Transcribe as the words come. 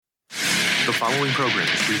The following program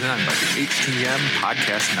is presented by the HTM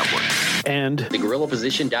Podcast Network. And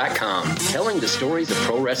TheGorillaPosition.com, telling the stories of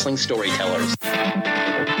pro wrestling storytellers.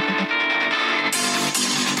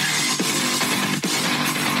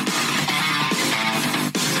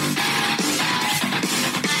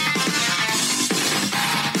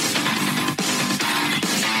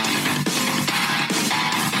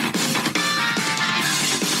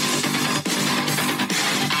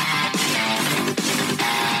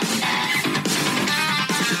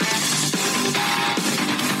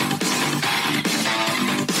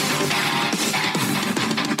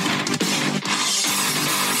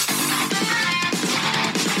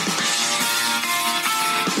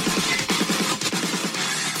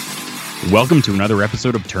 Welcome to another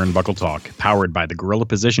episode of Turnbuckle Talk, powered by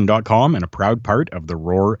TheGorillaPosition.com and a proud part of the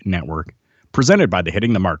Roar Network. Presented by the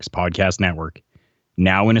Hitting the Marks Podcast Network.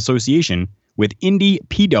 Now in association with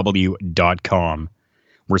IndiePW.com.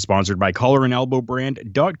 We're sponsored by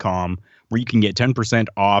CollaranElbowBrand.com, where you can get 10%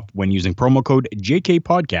 off when using promo code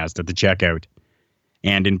JKPodcast at the checkout.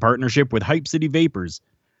 And in partnership with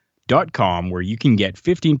HypecityVapors.com, where you can get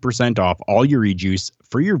 15% off all your e-juice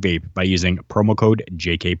for your vape by using promo code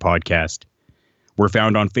JKPodcast. We're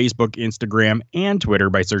found on Facebook, Instagram, and Twitter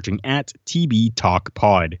by searching at TB Talk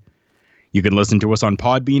Pod. You can listen to us on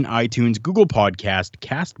Podbean, iTunes, Google Podcast,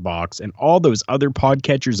 CastBox, and all those other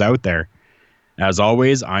podcatchers out there. As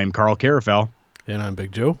always, I'm Carl Carafell. And I'm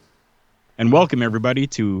Big Joe. And welcome everybody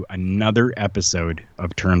to another episode of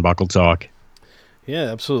Turnbuckle Talk.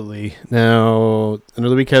 Yeah, absolutely. Now,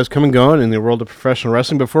 another week has come and gone in the world of professional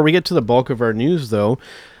wrestling. Before we get to the bulk of our news, though,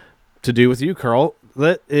 to do with you, Carl,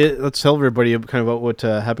 let's tell everybody kind of about what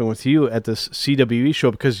happened with you at this CWE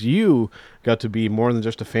show, because you got to be more than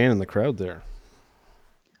just a fan in the crowd there.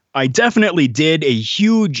 I definitely did. A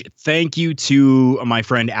huge thank you to my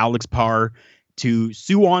friend Alex Parr, to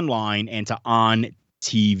Sue Online, and to On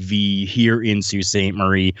TV here in Sault Ste.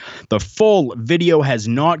 Marie. The full video has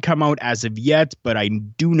not come out as of yet, but I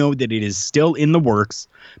do know that it is still in the works.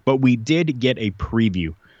 But we did get a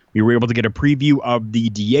preview. We were able to get a preview of the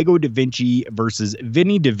Diego Da Vinci versus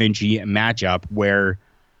Vinny Da Vinci matchup where,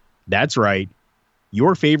 that's right,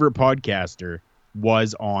 your favorite podcaster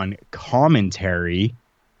was on commentary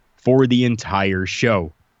for the entire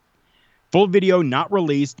show. Full video not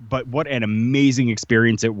released, but what an amazing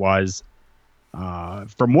experience it was.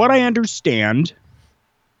 From what I understand,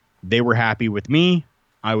 they were happy with me.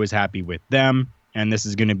 I was happy with them. And this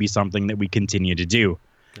is going to be something that we continue to do.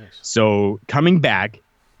 Nice. So coming back,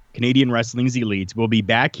 Canadian Wrestling's Elite will be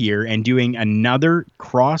back here and doing another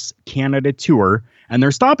cross-Canada tour. And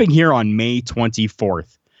they're stopping here on May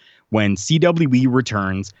 24th when CWE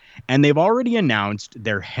returns. And they've already announced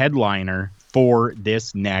their headliner for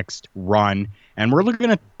this next run. And we're looking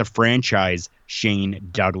at the franchise Shane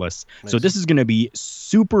Douglas. Nice. So this is going to be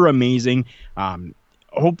super amazing.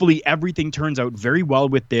 Hopefully everything turns out very well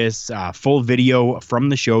with this full video from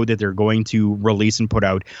the show that they're going to release and put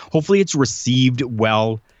out. Hopefully it's received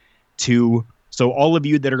well too. So all of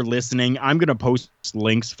you that are listening, I'm going to post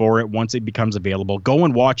links for it once it becomes available. Go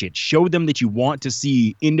and watch it. Show them that you want to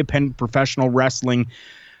see independent professional wrestling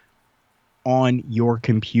on your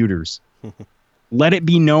computers. Let it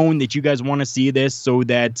be known that you guys want to see this so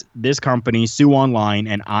that this company, Sue Online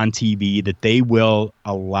and On TV, that they will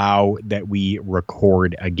allow that we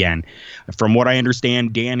record again. From what I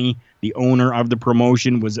understand, Danny, the owner of the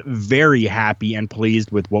promotion, was very happy and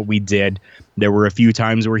pleased with what we did. There were a few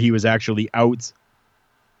times where he was actually out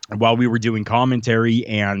while we were doing commentary,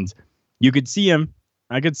 and you could see him.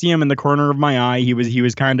 I could see him in the corner of my eye. He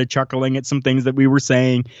was kind of chuckling at some things that we were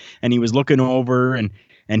saying, and he was looking over and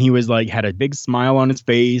he was like, had a big smile on his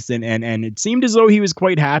face, and it seemed as though he was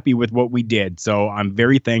quite happy with what we did. So I'm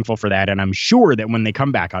very thankful for that. And I'm sure that when they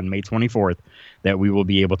come back on May 24th, that we will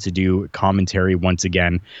be able to do commentary once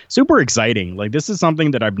again. Super exciting. Like, this is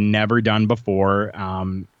something that I've never done before.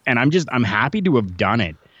 And I'm happy to have done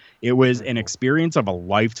it. It was an experience of a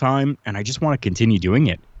lifetime, and I just want to continue doing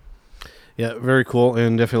it. Yeah, very cool,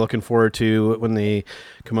 and definitely looking forward to when they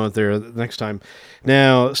come out there the next time.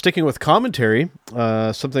 Now, sticking with commentary,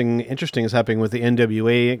 something interesting is happening with the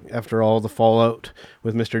NWA after all the fallout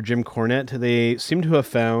with Mr. Jim Cornette. They seem to have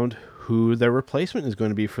found who their replacement is going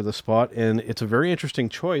to be for the spot, and it's a very interesting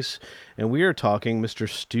choice, and we are talking Mr.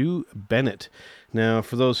 Stu Bennett. Now,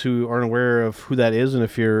 for those who aren't aware of who that is, and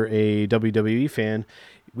if you're a WWE fan,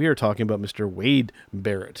 we are talking about Mr. Wade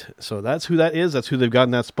Barrett. So that's who that is. That's who they've got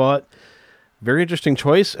in that spot. Very interesting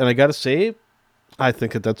choice, and I got to say, I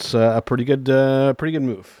think that's a pretty good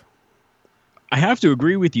move. I have to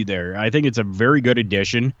agree with you there. I think it's a very good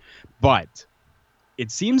addition, but it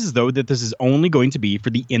seems as though that this is only going to be for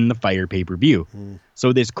the In the Fire pay-per-view.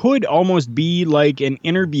 So this could almost be like an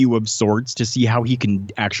interview of sorts to see how he can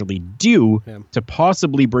actually do to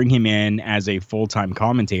possibly bring him in as a full-time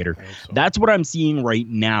commentator. That's what I'm seeing right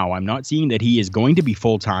now. I'm not seeing that he is going to be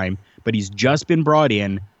full-time, but he's just been brought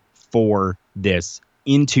in for this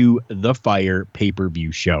Into the Fire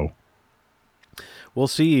pay-per-view show. We'll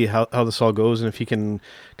see how this all goes and if he can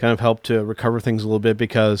kind of help to recover things a little bit,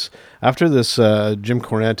 because after this Jim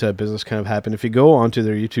Cornette business kind of happened, if you go onto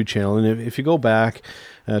their YouTube channel and if you go back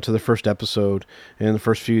to the first episode and the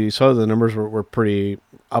first few, you saw the numbers were pretty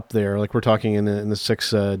up there. Like we're talking in the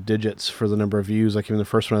 6 digits for the number of views. Like even the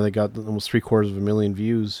first one, they got almost 750,000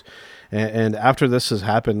 views. And after this has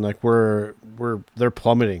happened, like they're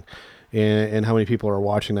plummeting in how many people are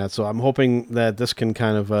watching that. So I'm hoping that this can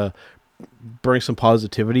kind of bring some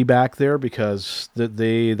positivity back there, because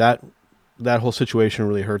that whole situation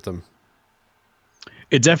really hurt them.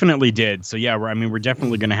 It definitely did. So yeah, we're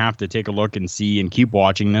definitely going to have to take a look and see and keep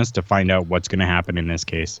watching this to find out what's going to happen in this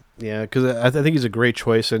case. Yeah, because I think he's a great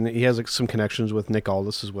choice, and he has some connections with Nick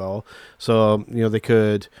Aldis as well. So they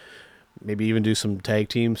could maybe even do some tag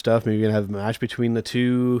team stuff. Maybe even have a match between the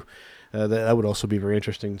two. That would also be very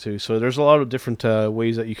interesting too. So there's a lot of different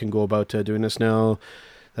ways that you can go about doing this now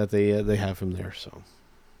that they have him there. So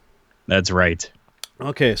that's right.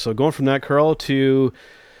 Okay, so going from that, Carl, to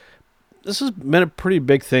this has been a pretty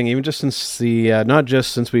big thing, even just since not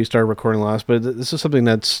just since we started recording last, but this is something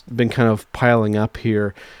that's been kind of piling up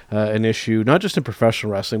here, an issue, not just in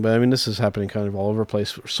professional wrestling, but I mean, this is happening kind of all over the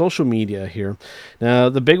place. Social media here. Now,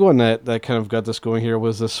 the big one that kind of got this going here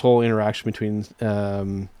was this whole interaction between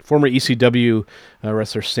former ECW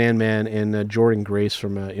wrestler Sandman and Jordan Grace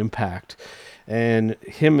from Impact. And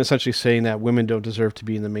him essentially saying that women don't deserve to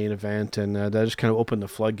be in the main event, and that just kind of opened the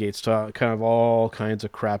floodgates to kind of all kinds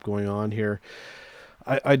of crap going on here.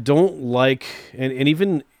 I don't like, and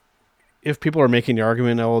even if people are making the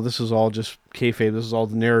argument, oh, this is all just kayfabe, this is all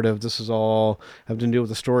the narrative, this is all having to do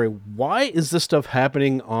with the story, why is this stuff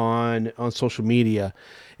happening on social media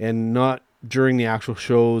and not during the actual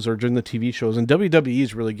shows or during the TV shows? And WWE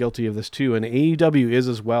is really guilty of this too, and AEW is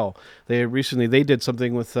as well. They did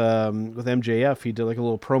something with MJF. He did like a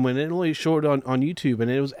little promo, and it only showed on YouTube, and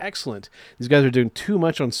it was excellent. These guys are doing too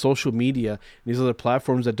much on social media and these other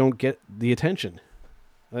platforms that don't get the attention,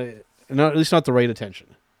 at least not the right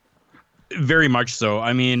attention. Very much so.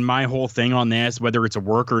 I mean, my whole thing on this, whether it's a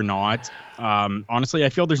work or not, honestly, I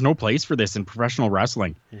feel there's no place for this in professional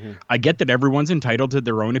wrestling. Mm-hmm. I get that everyone's entitled to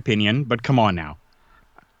their own opinion, but come on now.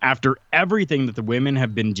 After everything that the women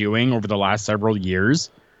have been doing over the last several years,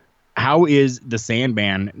 how is the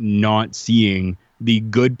Sandman not seeing the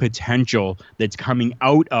good potential that's coming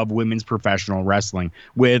out of women's professional wrestling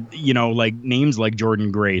with, like names like Jordan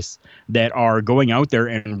Grace that are going out there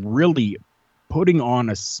and really putting on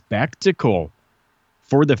a spectacle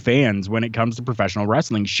for the fans when it comes to professional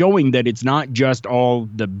wrestling, showing that it's not just all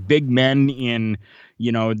the big men in,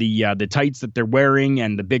 the tights that they're wearing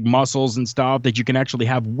and the big muscles and stuff, that you can actually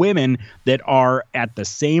have women that are at the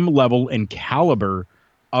same level and caliber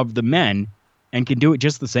of the men and can do it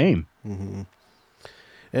just the same. Mm-hmm.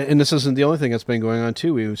 And this isn't the only thing that's been going on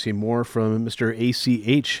too. We've seen more from Mr.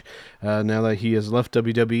 ACH now that he has left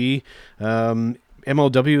WWE.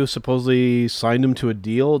 MLW supposedly signed him to a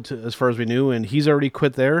deal, as far as we knew, and he's already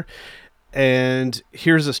quit there. And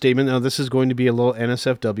here's a statement. Now, this is going to be a little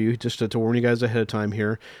NSFW, just to warn you guys ahead of time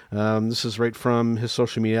here. This is right from his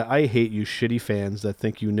social media. I hate you shitty fans that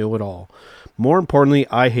think you know it all. More importantly,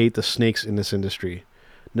 I hate the snakes in this industry.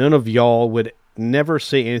 None of y'all would never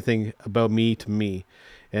say anything about me to me.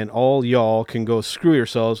 And all y'all can go screw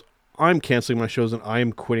yourselves. I'm canceling my shows and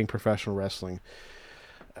I'm quitting professional wrestling.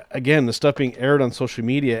 Again, the stuff being aired on social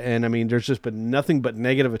media, and I mean, there's just been nothing but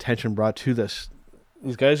negative attention brought to this.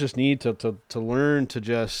 These guys just need to learn to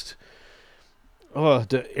just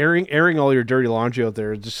airing all your dirty laundry out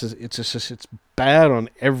there. It's bad on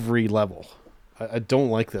every level. I don't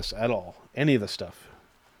like this at all. Any of the stuff.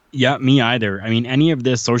 Yeah, me either. I mean, any of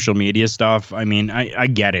this social media stuff, I mean, I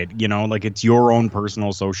get it. Like it's your own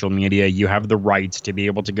personal social media. You have the right to be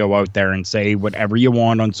able to go out there and say whatever you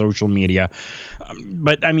want on social media.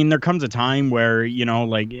 But I mean, there comes a time where,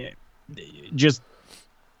 it's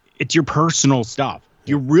your personal stuff.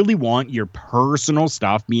 You really want your personal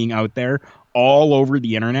stuff being out there all over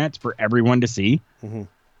the internet for everyone to see? Mm-hmm.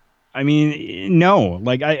 I mean, no,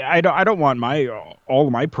 like I don't want all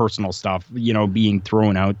of my personal stuff, being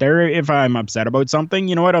thrown out there. If I'm upset about something,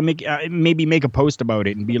 you know what, I'll maybe make a post about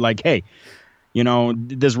it and be like, hey,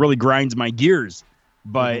 this really grinds my gears.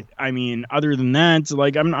 But I mean, other than that,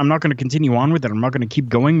 like I'm not going to continue on with it. I'm not going to keep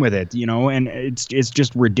going with it, you know. And it's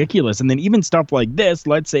just ridiculous. And then even stuff like this,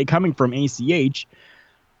 let's say coming from ACH,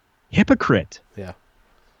 hypocrite. Yeah.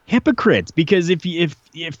 Hypocrites, because if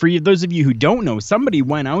for those of you who don't know, somebody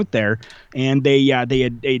went out there and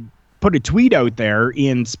they put a tweet out there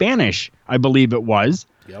in Spanish, I believe it was.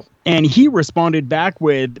 Yep. And he responded back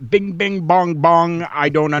with "Bing, bing, bong, bong. I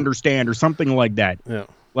don't understand," or something like that. Yeah.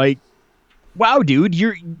 Like, wow, dude,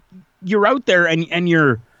 you're out there and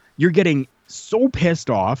you're getting so pissed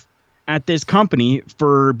off at this company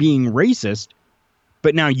for being racist.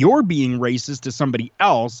 But now you're being racist to somebody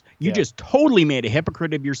else. You just totally made a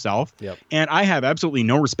hypocrite of yourself. Yep. And I have absolutely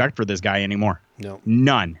no respect for this guy anymore. No.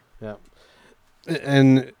 None. Yeah.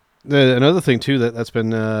 And another thing, too, that's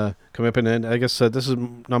been coming up, and I guess this is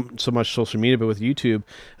not so much social media, but with YouTube,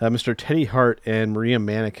 Mr. Teddy Hart and Maria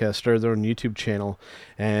Manica started their own YouTube channel.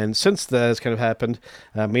 And since that has kind of happened,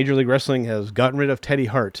 Major League Wrestling has gotten rid of Teddy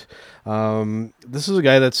Hart. This is a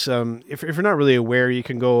guy that's, if you're not really aware, you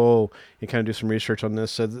can go and kind of do some research on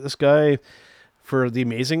this. This guy, for the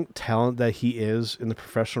amazing talent that he is in the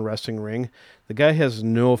professional wrestling ring, the guy has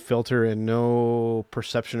no filter and no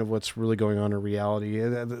perception of what's really going on in reality.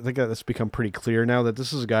 I think that's become pretty clear now that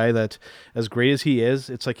this is a guy that, as great as he is,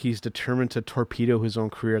 it's like he's determined to torpedo his own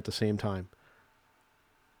career at the same time.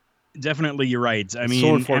 Definitely, you're right. I It's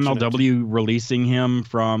mean, so MLW releasing him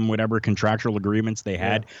from whatever contractual agreements they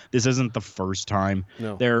had. Yeah. This isn't the first time.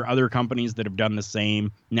 No. There are other companies that have done the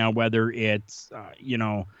same. Now, whether it's,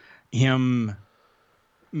 him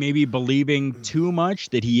maybe believing too much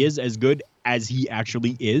that he is as good as he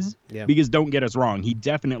actually is. Yeah. Because don't get us wrong, he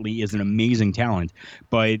definitely is an amazing talent.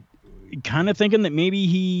 But kind of thinking that maybe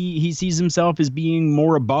he sees himself as being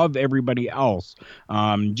more above everybody else.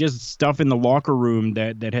 Just stuff in the locker room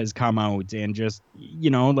that has come out, and just,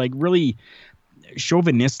 like really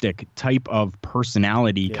chauvinistic type of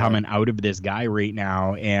personality coming out of this guy right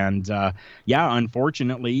now. And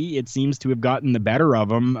unfortunately, it seems to have gotten the better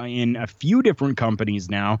of him in a few different companies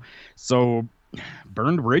now. So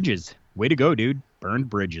burned bridges. Way to go, dude. Burned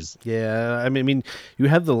bridges. Yeah, I mean, you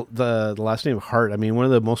have the last name Hart. I mean, one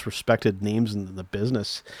of the most respected names in the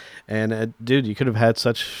business, and dude, you could have had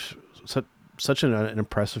such an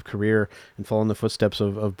impressive career and follow in the footsteps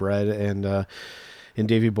of Brett and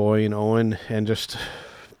Davey Boy and Owen, and just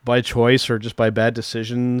by choice or just by bad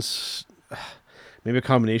decisions, maybe a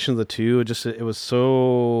combination of the two. It was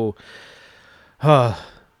so. In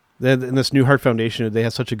this New Heart Foundation, they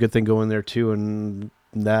had such a good thing going there too, and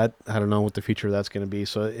that I don't know what the future of that's going to be.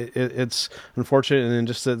 So it's unfortunate, and then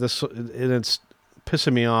just that this, and it's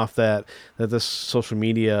pissing me off that this social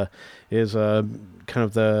media is kind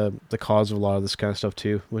of the cause of a lot of this kind of stuff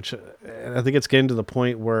too. Which I think it's getting to the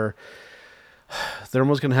point where they're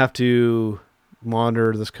almost going to have to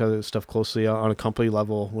monitor this kind of stuff closely on a company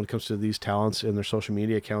level when it comes to these talents and their social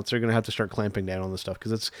media accounts. They're going to have to start clamping down on this stuff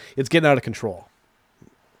because it's getting out of control.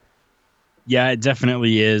 Yeah, it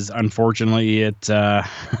definitely is. Unfortunately, it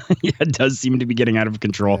does seem to be getting out of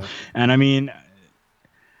control. Yeah. And I mean,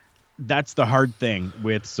 that's the hard thing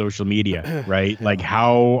with social media, right? Yeah. Like,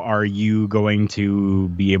 how are you going to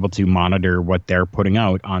be able to monitor what they're putting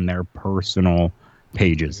out on their personal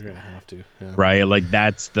pages? You're gonna have to, right? Like,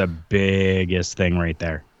 that's the biggest thing right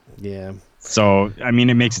there. Yeah. So, I mean,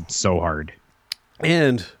 it makes it so hard.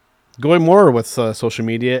 And going more with social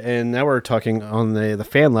media, and now we're talking on the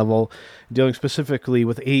fan level, dealing specifically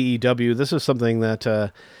with AEW. This is something that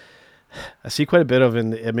I see quite a bit of,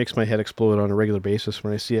 and it makes my head explode on a regular basis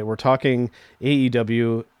when I see it. We're talking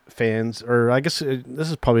AEW fans, or I guess this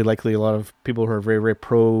is probably likely a lot of people who are very, very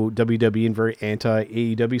pro WWE and very anti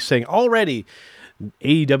AEW, saying already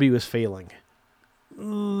AEW is failing.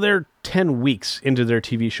 They're 10 weeks into their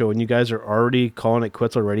TV show, and you guys are already calling it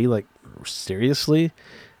quits already? Like, seriously?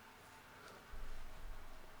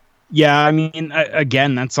 Yeah, I mean,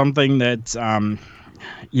 again, that's something that,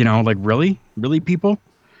 like, really, people?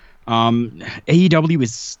 AEW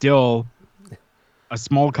is still a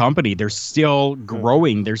small company. They're still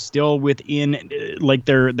growing. They're still within, like,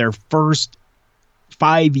 their first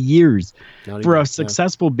 5 years. For a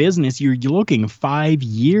successful business, you're looking 5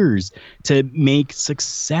 years to make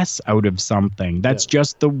success out of something. That's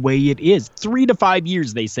just the way it is. 3 to 5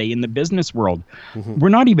 years, they say, in the business world. Mm-hmm. We're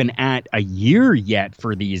not even at a year yet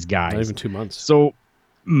for these guys. Not even 2 months. So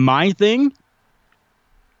my thing,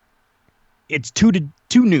 it's too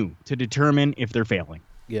new to determine if they're failing.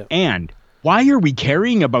 Yeah. And why are we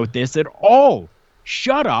caring about this at all?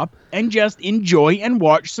 Shut up and just enjoy and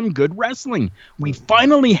watch some good wrestling. We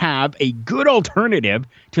finally have a good alternative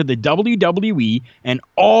to the WWE, and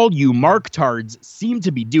all you marktards seem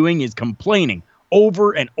to be doing is complaining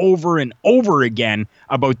over and over and over again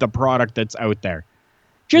about the product that's out there.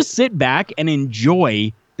 Just sit back and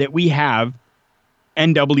enjoy that we have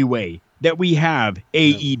NWA, that we have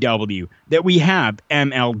AEW, that we have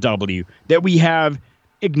MLW, that we have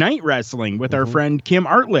Ignite Wrestling with our friend Kim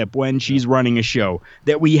Artlip when she's running a show,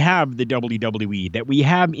 that we have the WWE, that we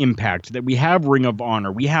have Impact, that we have Ring of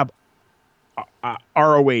Honor, we have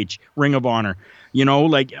ROH, Ring of Honor. You know,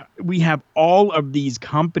 like we have all of these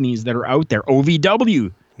companies that are out there.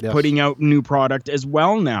 OVW putting out new product as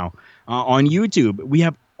well now on YouTube. We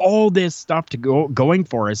have all this stuff to going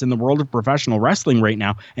for us in the world of professional wrestling right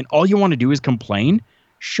now. And all you want to do is complain?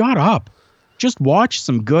 Shut up. Just watch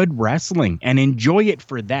some good wrestling and enjoy it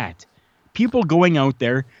for that. People going out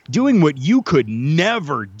there doing what you could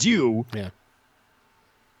never do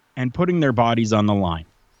and putting their bodies on the line.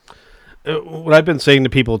 What I've been saying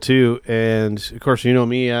to people too, and of course, you know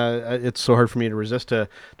me, it's so hard for me to resist to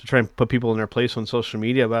try and put people in their place on social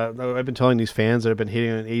media. But I've been telling these fans that have been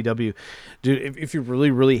hating on AEW, dude, if you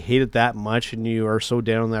really, really hate it that much and you are so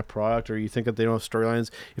down on that product, or you think that they don't have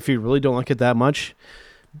storylines, if you really don't like it that much,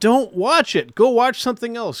 don't watch it. Go watch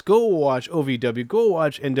something else. Go watch OVW. Go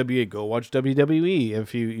watch NWA. Go watch WWE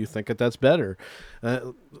if you think that that's better.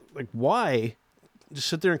 Like, why just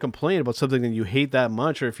sit there and complain about something that you hate that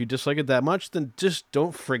much? Or if you dislike it that much, then just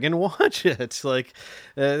don't friggin' watch it. It's like,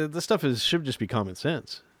 this stuff should just be common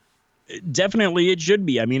sense. Definitely it should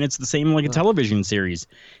be. I mean, it's the same like a television series.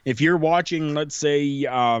 If you're watching, let's say,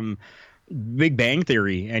 Big Bang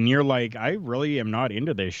Theory, and you're like, I really am not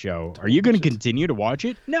into this show, are you going to continue to watch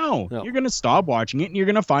it? No. You're going to stop watching it, and you're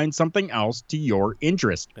going to find something else to your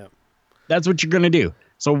interest. That's what you're going to do.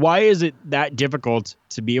 So why is it that difficult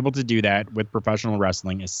to be able to do that with professional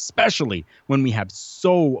wrestling, especially when we have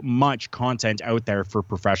so much content out there for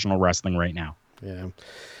professional wrestling right now?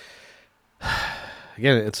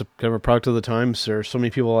 Again, it's a kind of a product of the times. There are so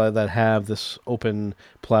many people that have this open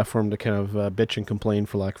platform to kind of bitch and complain,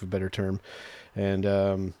 for lack of a better term.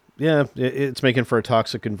 And it's making for a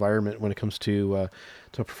toxic environment when it comes to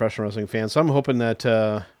professional wrestling fans. So I'm hoping that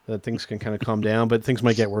that things can kind of calm down, but things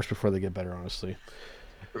might get worse before they get better, honestly.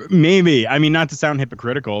 Maybe. I mean, not to sound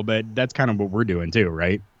hypocritical, but that's kind of what we're doing too,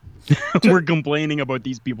 right? We're complaining about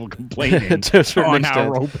these people complaining on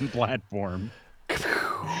our open platform.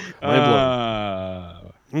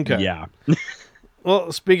 Okay. Yeah. Well,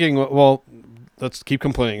 let's keep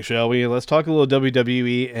complaining, shall we? Let's talk a little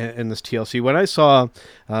WWE and this TLC. When I saw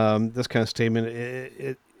this kind of statement,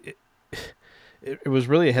 it was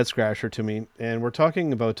really a head scratcher to me. And we're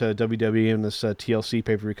talking about WWE and this TLC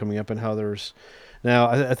pay-per-view coming up, and how there's now,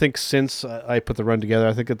 I think since I put the run together,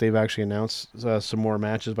 I think that they've actually announced some more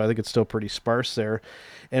matches, but I think it's still pretty sparse there.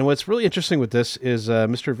 And what's really interesting with this is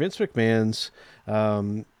Mr. Vince McMahon's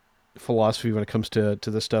philosophy when it comes to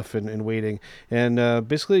this stuff and waiting. And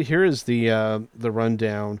basically, here is the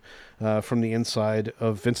rundown from the inside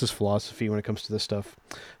of Vince's philosophy when it comes to this stuff.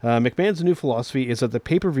 McMahon's new philosophy is that the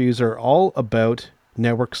pay-per-views are all about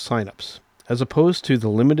network signups, as opposed to the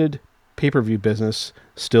limited pay-per-view business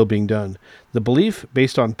still being done. The belief,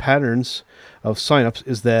 based on patterns of signups,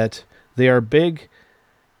 is that they are big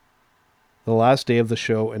the last day of the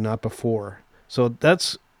show and not before. So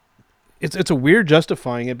it's a weird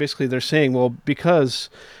justifying it. Basically, they're saying, well, because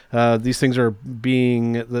these things are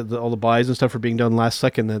being all the buys and stuff are being done last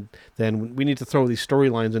second, then we need to throw these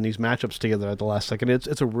storylines and these matchups together at the last second.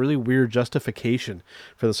 It's a really weird justification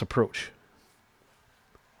for this approach.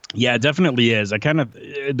 Yeah, it definitely is. I kind of,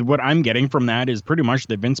 what I'm getting from that is pretty much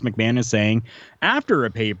that Vince McMahon is saying after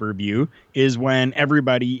a pay-per-view is when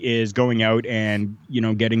everybody is going out and,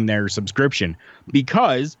 getting their subscription,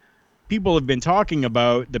 because people have been talking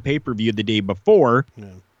about the pay-per-view the day before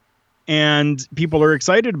and people are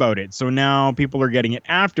excited about it. So now people are getting it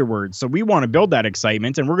afterwards. So we want to build that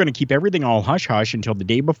excitement, and we're going to keep everything all hush-hush until the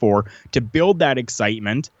day before to build that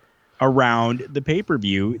excitement around the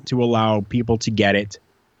pay-per-view to allow people to get it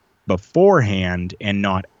beforehand and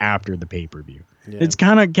not after the pay-per-view. It's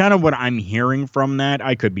kind of what I'm hearing from that.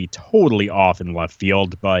 I could be totally off in left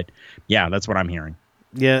field, but yeah, that's what I'm hearing.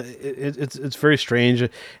 Yeah, it's very strange, and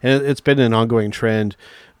it's been an ongoing trend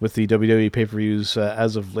with the WWE pay-per-views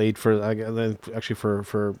as of late for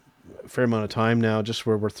a fair amount of time now, just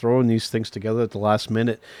where we're throwing these things together at the last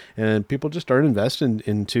minute, and people just aren't investing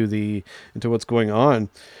into what's going on.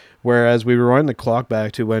 Whereas we rewind the clock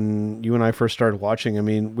back to when you and I first started watching, I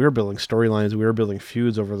mean, we were building storylines, we were building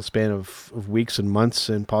feuds over the span of weeks and months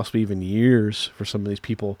and possibly even years for some of these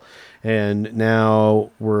people. And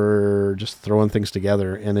now we're just throwing things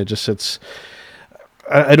together, and it just sits.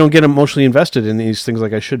 I don't get emotionally invested in these things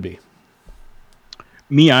like I should be.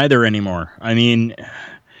 Me either anymore. I mean,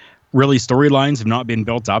 really storylines have not been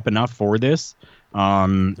built up enough for this. I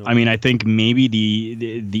mean, I think maybe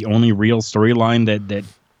the only real storyline that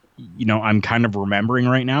I'm kind of remembering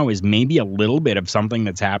right now is maybe a little bit of something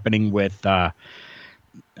that's happening with the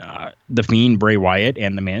Fiend, Bray Wyatt,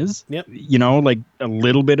 and The Miz. Yep. Like a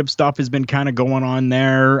little bit of stuff has been kind of going on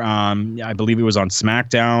there. I believe it was on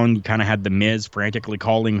SmackDown. You kind of had The Miz frantically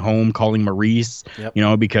calling Maurice,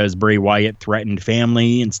 Yep. Because Bray Wyatt threatened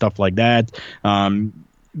family and stuff like that.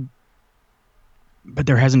 But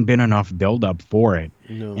there hasn't been enough buildup for it.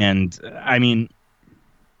 No. And I mean,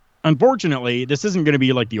 unfortunately, this isn't going to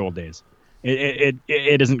be like the old days. It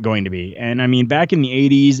isn't going to be. And I mean, back in the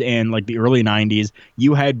 80s and like the early 90s,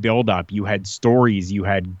 you had buildup, you had stories, you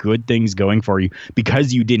had good things going for you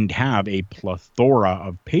because you didn't have a plethora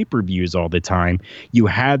of pay-per-views all the time. You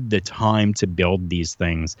had the time to build these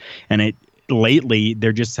things. And lately,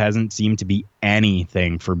 there just hasn't seemed to be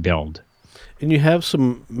anything for build. And you have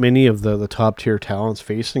many of the top tier talents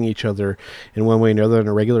facing each other in one way or another on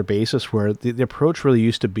a regular basis, where the approach really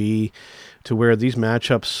used to be to where these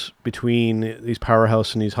matchups between these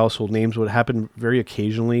powerhouse and these household names would happen very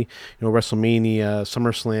occasionally, WrestleMania,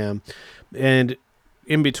 SummerSlam, and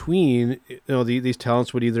in between, these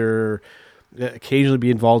talents would either occasionally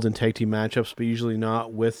be involved in tag team matchups, but usually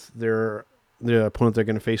not with the opponent they're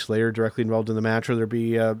going to face later directly involved in the match, or there'd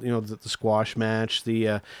be the squash match,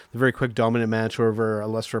 the very quick dominant match over a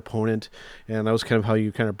lesser opponent, and that was kind of how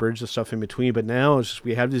you kind of bridge the stuff in between. But now it's just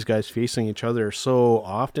we have these guys facing each other so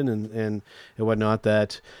often and whatnot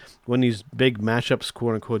that when these big matchups,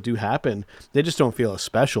 quote unquote, do happen, they just don't feel as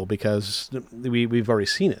special because we've already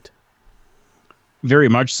seen it. Very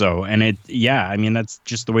much so. And I mean, that's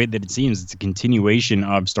just the way that it seems. It's a continuation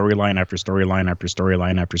of storyline after storyline after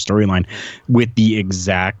storyline after storyline with the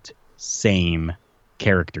exact same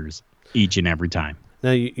characters each and every time.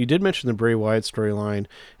 Now, you did mention the Bray Wyatt storyline,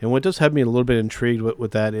 and what does have me a little bit intrigued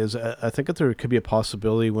with that is I think that there could be a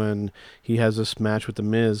possibility when he has this match with The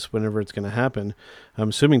Miz, whenever it's going to happen, I'm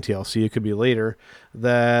assuming TLC, it could be later,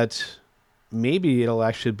 that maybe it'll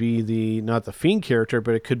actually be not the Fiend character,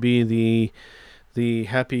 but it could be the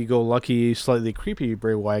happy-go-lucky, slightly creepy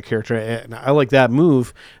Bray Wyatt character, and I like that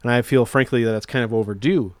move, and I feel, frankly, that it's kind of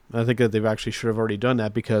overdue. I think that they've actually should have already done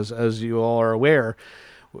that because, as you all are aware,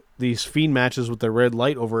 these Fiend matches with the red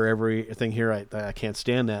light over everything here, I can't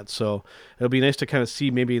stand that. So it'll be nice to kind of see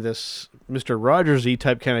maybe this Mr. Rogers-y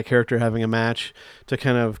type kind of character having a match to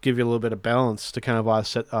kind of give you a little bit of balance to kind of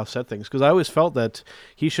offset things. Because I always felt that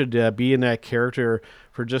he should be in that character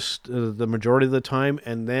for just the majority of the time,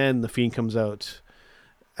 and then the Fiend comes out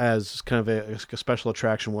as kind of a special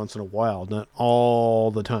attraction once in a while, not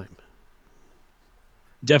all the time.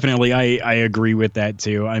 Definitely, I agree with that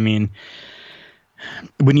too. I mean,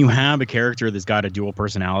 when you have a character that's got a dual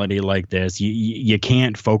personality like this, you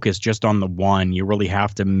can't focus just on the one. You really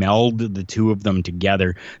have to meld the two of them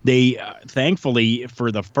together. They, thankfully,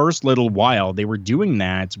 for the first little while, they were doing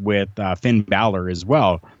that with Finn Balor as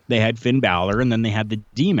well. They had Finn Balor, and then they had the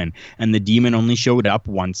Demon, and the Demon only showed up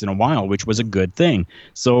once in a while, which was a good thing.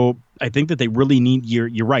 So I think that they really need,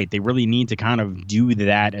 you're right, they really need to kind of do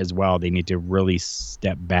that as well. They need to really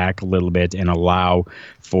step back a little bit and allow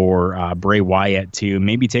for Bray Wyatt to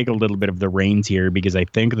maybe take a little bit of the reins here, because I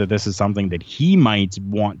think that this is something that he might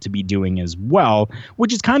want to be doing as well,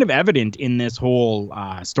 which is kind of evident in this whole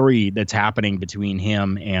story that's happening between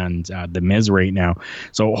him and The Miz right now.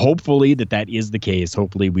 So hopefully that is the case.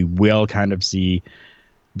 Hopefully we will kind of see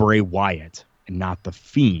Bray Wyatt and not the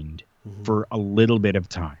Fiend for a little bit of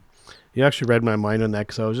time. You actually read my mind on that,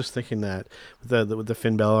 because I was just thinking that with the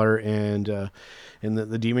Finn Balor and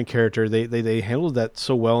the Demon character, they handled that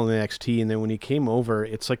so well in NXT, and then when he came over,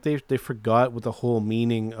 it's like they forgot what the whole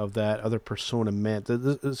meaning of that other persona meant.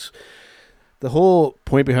 The whole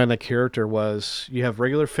point behind that character was you have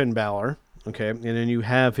regular Finn Balor, okay, and then you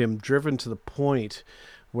have him driven to the point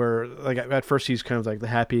where, like, at first he's kind of like the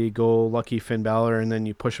happy-go-lucky Finn Balor, and then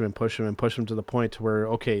you push him to the point to where,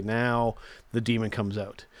 okay, now the Demon comes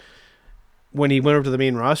out. When he went over to the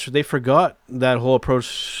main roster, they forgot that whole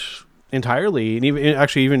approach entirely, and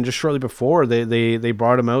even just shortly before, they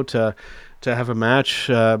brought him out to have a match,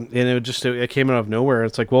 and it came out of nowhere.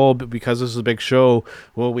 It's like, well, because this is a big show,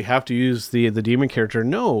 well, we have to use the Demon character.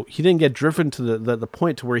 No, he didn't get driven to the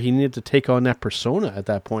point to where he needed to take on that persona at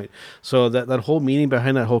that point. So that whole meaning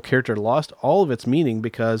behind that whole character lost all of its meaning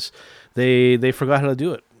because they forgot how to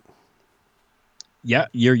do it. Yeah,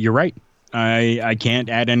 you're right. I can't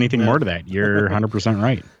add anything more to that. You're 100%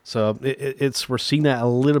 right. So we're seeing that a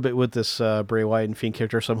little bit with this Bray Wyatt and Fiend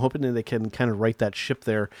character. So I'm hoping that they can kind of right that ship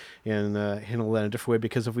there and handle that in a different way.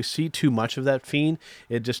 Because if we see too much of that Fiend,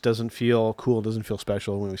 it just doesn't feel cool. It doesn't feel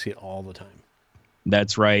special when we see it all the time.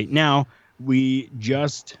 That's right. Now, we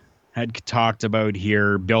just had talked about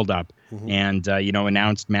here build-up and,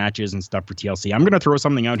 announced matches and stuff for TLC. I'm going to throw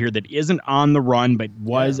something out here that isn't on the run, but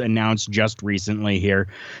was announced just recently here.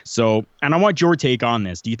 So, and I want your take on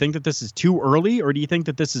this. Do you think that this is too early, or do you think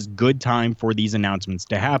that this is good time for these announcements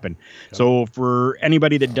to happen? Okay. So for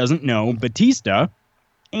anybody that doesn't know, Batista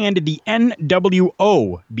and the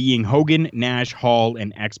NWO, being Hogan, Nash, Hall,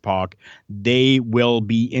 and X-Pac, they will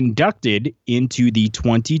be inducted into the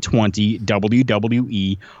 2020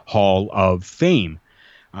 WWE Hall of Fame.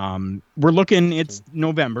 We're looking, it's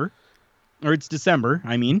December,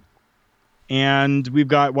 and we've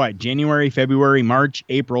got, January, February, March,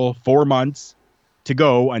 April, 4 months to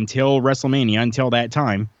go until WrestleMania, until that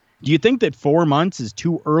time. Do you think that 4 months is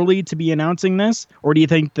too early to be announcing this? Or do you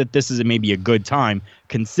think that this is maybe a good time,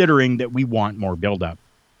 considering that we want more build-up?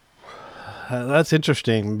 That's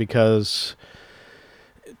interesting, because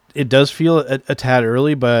it does feel a tad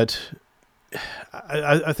early, but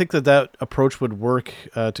I think that approach would work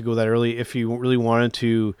to go that early if you really wanted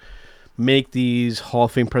to make these Hall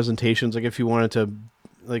of Fame presentations. Like if you wanted to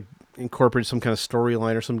incorporate some kind of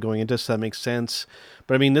storyline or something going into this, that makes sense.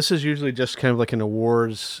 But this is usually just kind of like an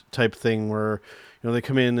awards type thing where, they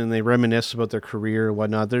come in and they reminisce about their career and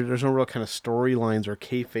whatnot. There's no real kind of storylines or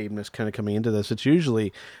kayfabeness kind of coming into this. It's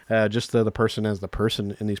usually just the person as the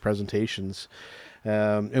person in these presentations.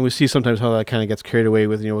 And we see sometimes how that kind of gets carried away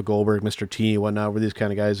with, with Goldberg, Mr. T and whatnot, where these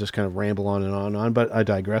kind of guys just kind of ramble on and on and on. But I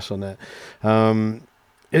digress on that.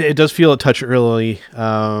 It does feel a touch early.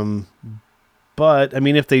 But,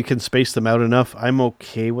 if they can space them out enough, I'm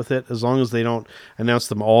okay with it, as long as they don't announce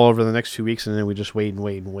them all over the next 2 weeks and then we just wait and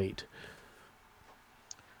wait and wait.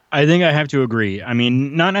 I think I have to agree.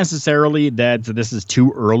 Not necessarily that this is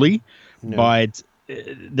too early, but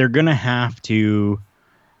they're going to have to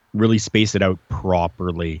really space it out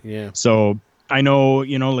properly. Yeah. So I know,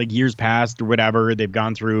 years past or whatever, they've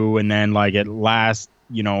gone through, and then at last,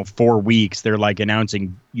 4 weeks, they're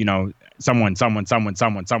announcing, someone. They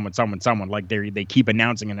keep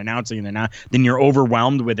announcing and then you're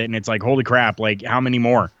overwhelmed with it, and it's like, holy crap, how many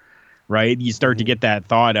more? Right? You start to get that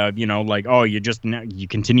thought of, you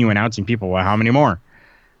continue announcing people. Well, how many more?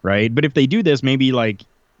 Right? But if they do this, maybe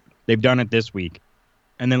they've done it this week,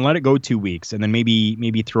 and then let it go 2 weeks, and then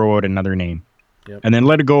maybe throw out another name. Yep. And then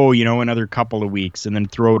let it go, another couple of weeks, and then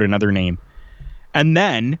throw out another name. And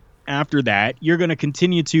then after that, you're going to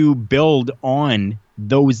continue to build on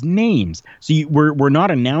those names. So we're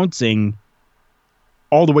not announcing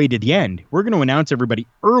all the way to the end. We're going to announce everybody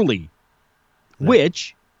early,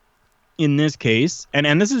 which in this case,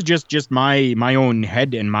 and this is just my own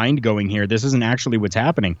head and mind going here. This isn't actually what's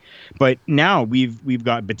happening. But now we've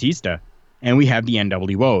got Batista and we have the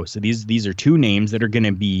NWO. So these are two names that are going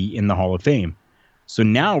to be in the Hall of Fame. So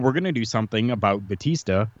now we're going to do something about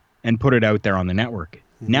Batista and put it out there on the network.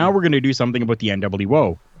 Mm-hmm. Now we're going to do something about the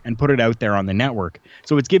NWO and put it out there on the network.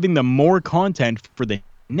 So it's giving them more content for the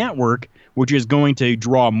network, which is going to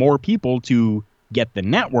draw more people to get the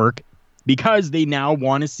network, because they now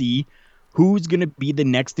want to see who's going to be the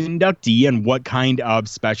next inductee and what kind of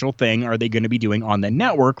special thing are they going to be doing on the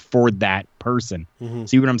network for that person. Mm-hmm.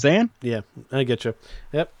 See what I'm saying? Yeah, I get you.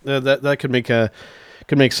 Yep, that could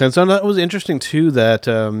make sense. And that was interesting too, that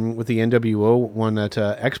with the NWO one, that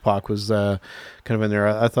X-Pac was kind of in there.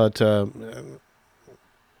 I thought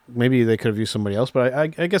maybe they could have used somebody else, but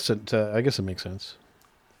I guess it makes sense.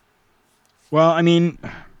 Well, I mean,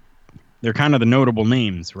 they're kind of the notable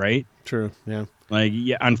names, right? True. Yeah.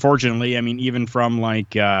 Unfortunately, I mean, even from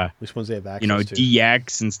which ones they have access to,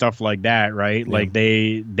 DX and stuff like that, right?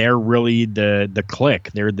 Yeah. They're really the clique.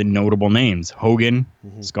 They're the notable names: Hogan,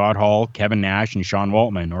 mm-hmm. Scott Hall, Kevin Nash, and Sean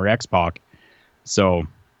Waltman, or X-Pac. So,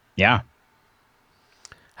 yeah.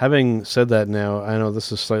 Having said that, now I know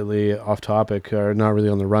this is slightly off topic or not really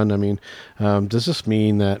on the run. I mean, does this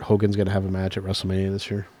mean that Hogan's going to have a match at WrestleMania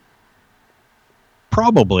this year?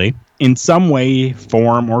 Probably, in some way,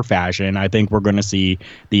 form, or fashion. I think we're going to see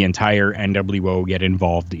the entire NWO get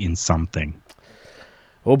involved in something.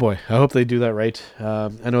 Oh boy, I hope they do that right.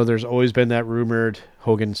 I know there's always been that rumored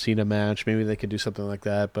Hogan-Cena match. Maybe they could do something like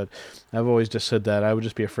that, but I've always just said that I would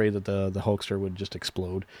just be afraid that the Hulkster would just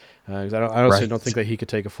explode. Because I don't think that he could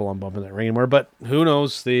take a full-on bump in that ring anymore. But who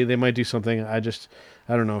knows? They might do something. I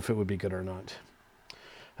don't know if it would be good or not.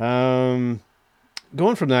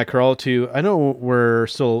 going from that, Carl, to I know we're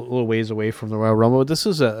still a little ways away from the Royal Rumble, but this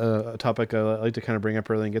is a topic I like to kind of bring up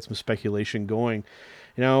early and get some speculation going.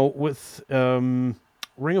 You know, with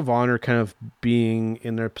Ring of Honor kind of being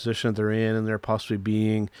in their position that they're in, and they're possibly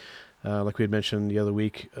being, like we had mentioned the other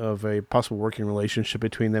week, of a possible working relationship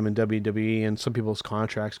between them and WWE, and some people's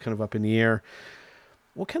contracts kind of up in the air.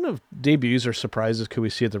 What kind of debuts or surprises could we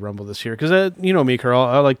see at the Rumble this year? Because you know me, Carl,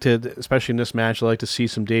 I like to, especially in this match, I like to see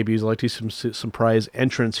some debuts. I like to see some surprise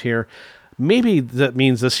entrants here. Maybe that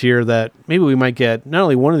means this year that maybe we might get not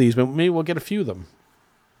only one of these, but maybe we'll get a few of them.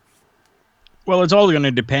 Well, it's all going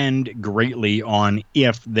to depend greatly on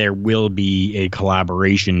if there will be a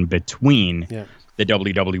collaboration between the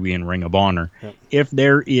WWE and Ring of Honor. Yep. If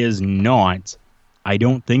there is not, I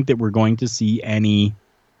don't think that we're going to see any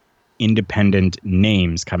independent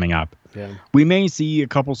names coming up. Yeah. We may see a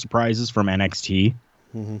couple surprises from NXT,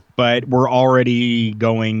 but we're already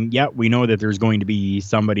going, we know that there's going to be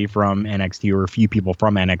somebody from NXT or a few people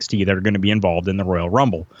from NXT that are going to be involved in the Royal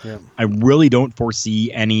Rumble. Yeah. I really don't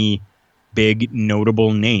foresee any big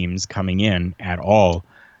notable names coming in at all,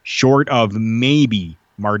 short of maybe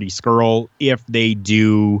Marty Scurll if they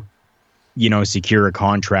do, secure a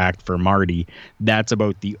contract for Marty. That's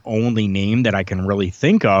about the only name that I can really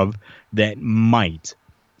think of that might,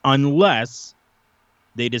 unless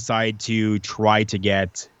they decide to try to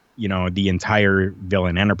get, the entire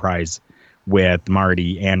Villain Enterprise with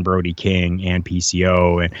Marty and Brody King and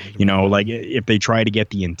PCO. And, like if they try to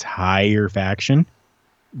get the entire faction,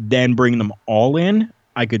 then bring them all in,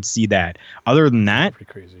 I could see that. Other than that, pretty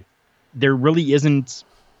crazy. There really isn't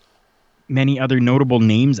many other notable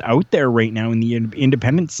names out there right now in the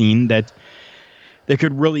independent scene that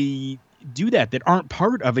could really do that aren't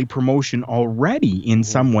part of a promotion already in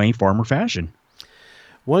some way, form, or fashion.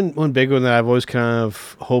 One big one that I've always kind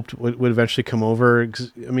of hoped would eventually come over.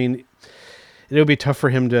 I mean, it would be tough for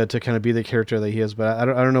him to kind of be the character that he is, but I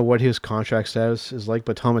don't know what his contract status is like.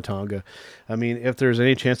 But Tama Tonga, I mean, if there's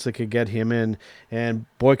any chance they could get him in, and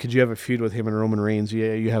boy, could you have a feud with him and Roman Reigns.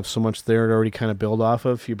 You have so much there to already kind of build off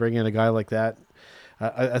of. If you bring in a guy like that,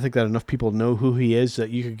 I think that enough people know who he is that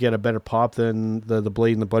you could get a better pop than the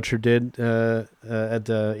Blade and the Butcher did at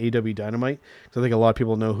AEW Dynamite. So I think a lot of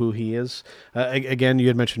people know who he is. Again, you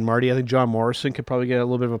had mentioned Marty. I think John Morrison could probably get a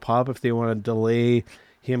little bit of a pop if they want to delay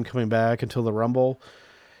him coming back until the Rumble.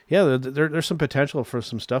 Yeah, there's some potential for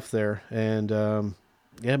some stuff there. And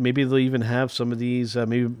maybe they'll even have some of these,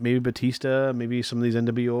 maybe Batista, maybe some of these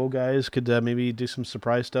NWO guys could maybe do some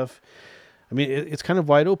surprise stuff. I mean, it's kind of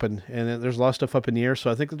wide open, and there's a lot of stuff up in the air,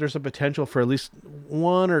 so I think that there's a potential for at least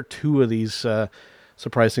one or two of these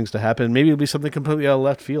surprise things to happen. Maybe it'll be something completely out of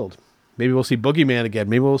left field. Maybe we'll see Boogeyman again.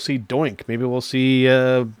 Maybe we'll see Doink. Maybe we'll see,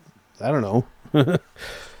 I don't know.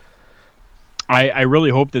 I really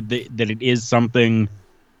hope that it is something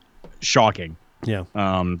shocking. Yeah.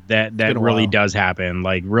 That really does happen.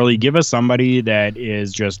 Like, really give us somebody that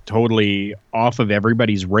is just totally off of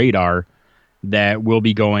everybody's radar that will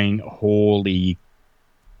be going, holy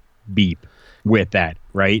beep with that,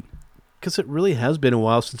 right? Because it really has been a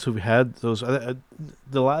while since we've had those.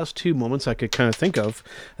 The last two moments I could kind of think of,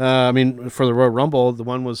 I mean, for the Royal Rumble, the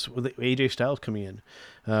one was with AJ Styles coming in,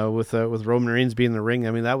 with Roman Reigns being in the ring.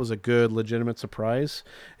 I mean, that was a good, legitimate surprise.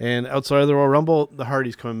 And outside of the Royal Rumble, the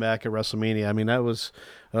Hardys coming back at WrestleMania. I mean, that was,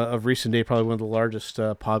 of recent day, probably one of the largest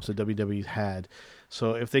pops that WWE had.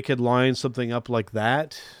 So if they could line something up like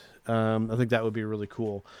that, I think that would be really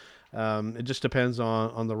cool. It just depends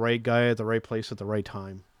on the right guy at the right place at the right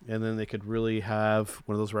time. And then they could really have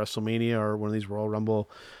one of those WrestleMania or one of these Royal Rumble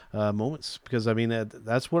moments. Because, I mean,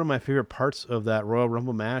 that's one of my favorite parts of that Royal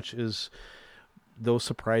Rumble match is those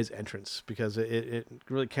surprise entrants. Because it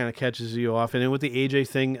really kind of catches you off. And then with the AJ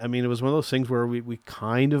thing, I mean, it was one of those things where we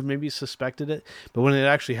kind of maybe suspected it. But when it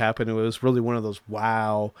actually happened, it was really one of those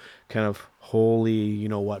wow, kind of holy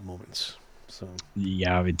you-know-what moments. So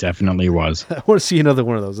yeah, it definitely was. I want to see another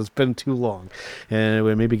one of those. It's been too long. And it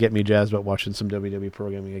would maybe get me jazzed about watching some WWE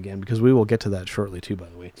programming again, because we will get to that shortly too, by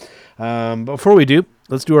the way. But before we do,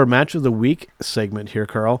 let's do our Match of the Week segment here,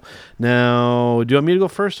 Carl. Now, do you want me to go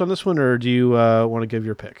first on this one, or do you want to give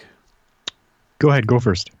your pick? Go ahead, go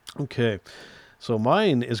first. Okay. So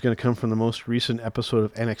mine is going to come from the most recent episode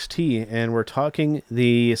of NXT, and we're talking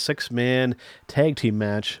the 6-man tag team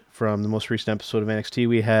match from the most recent episode of NXT.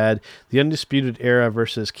 We had the Undisputed Era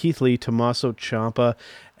versus Keith Lee, Tommaso Ciampa,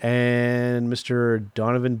 and Mr.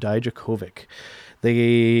 Donovan Dijakovic.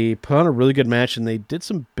 They put on a really good match, and they did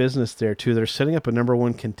some business there, too. They're setting up a number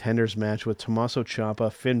one contenders match with Tommaso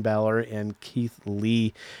Ciampa, Finn Balor, and Keith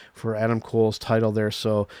Lee for Adam Cole's title there.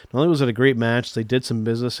 So not only was it a great match, they did some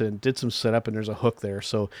business and did some setup, and there's a hook there.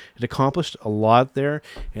 So it accomplished a lot there,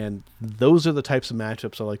 and those are the types of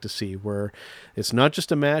matchups I like to see, where it's not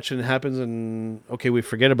just a match and it happens and, okay, we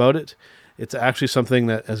forget about it. It's actually something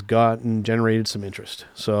that has generated some interest.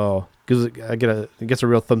 So it gets a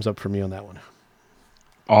real thumbs up for me on that one.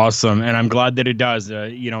 Awesome. And I'm glad that it does. A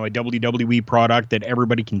WWE product that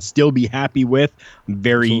everybody can still be happy with.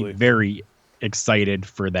 Very, Absolutely. Very excited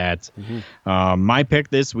for that. Mm-hmm. My pick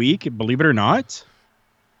this week, believe it or not,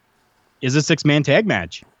 is a 6-man tag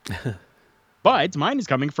match. But mine is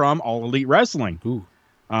coming from All Elite Wrestling. Ooh.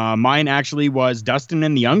 Mine actually was Dustin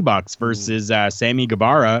and the Young Bucks versus Sammy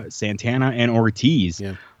Guevara, Santana, and Ortiz.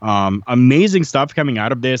 Yeah. Amazing stuff coming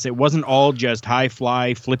out of this. It wasn't all just high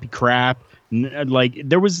fly, flippy crap. Like,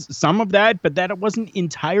 there was some of that, but that it wasn't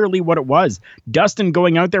entirely what it was. Dustin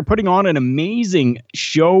going out there, putting on an amazing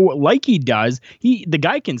show like he does. The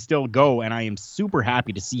guy can still go, and I am super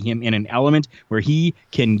happy to see him in an element where he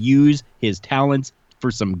can use his talents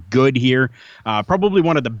for some good here. Probably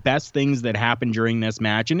one of the best things that happened during this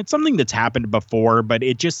match, and it's something that's happened before, but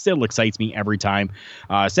it just still excites me every time.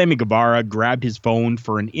 Sammy Guevara grabbed his phone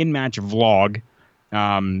for an in-match vlog,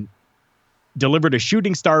 delivered a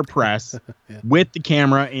shooting star press with the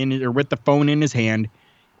camera with the phone in his hand,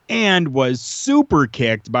 and was super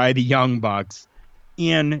kicked by the Young Bucks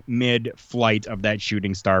in mid-flight of that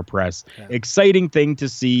shooting star press. Yeah. Exciting thing to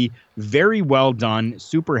see. Very well done.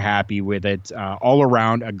 Super happy with it. All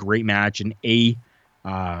around a great match, an A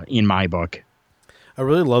in my book. I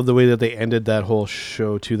really love the way that they ended that whole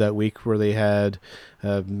show too that week, where they had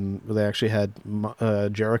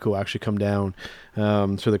Jericho actually come down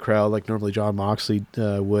through the crowd like normally John Moxley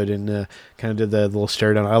would, and kind of did the little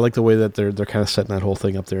stare down. I like the way that they're kind of setting that whole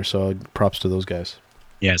thing up there. So props to those guys.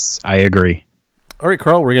 Yes, I agree. All right,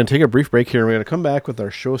 Carl, we're going to take a brief break here. We're going to come back with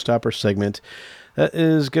our Showstopper segment. That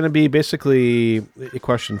is going to be basically a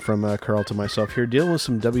question from Carl to myself here, dealing with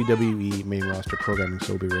some WWE main roster programming.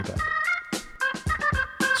 So we'll be right back.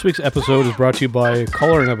 This week's episode is brought to you by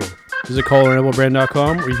Collar & Elbow. Visit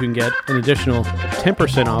collarandelbowbrand.com, where you can get an additional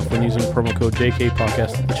 10% off when using promo code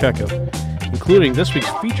JKPodcast at the checkout, including this week's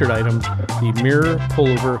featured item, the Mirror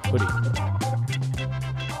Pullover Hoodie.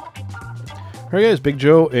 All right, guys, Big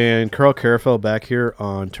Joe and Carl Carafell back here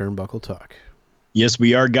on Turnbuckle Talk. Yes,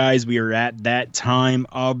 we are, guys. We are at that time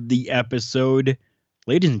of the episode.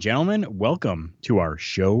 Ladies and gentlemen, welcome to our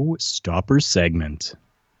Showstopper segment.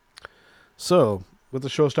 So, with the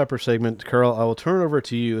Showstopper segment, Carl, I will turn it over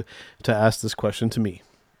to you to ask this question to me.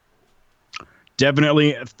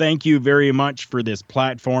 Definitely. Thank you very much for this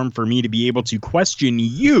platform for me to be able to question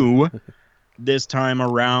you this time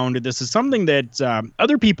around. This is something that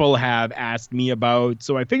other people have asked me about,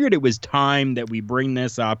 so I figured it was time that we bring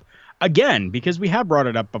this up again, because we have brought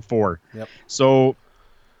it up before. Yep. So,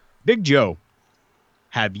 Big Joe,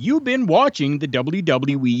 have you been watching the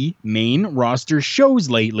WWE main roster shows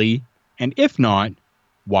lately? And if not,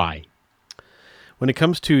 why? When it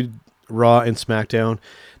comes to Raw and SmackDown,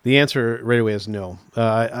 the answer right away is no.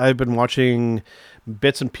 I've been watching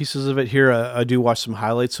bits and pieces of it here. I do watch some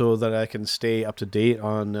highlights so that I can stay up to date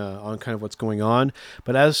on kind of what's going on.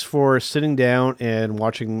 But as for sitting down and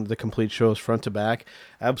watching the complete shows front to back,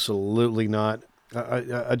 absolutely not.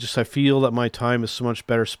 I feel that my time is so much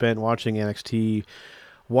better spent watching NXT,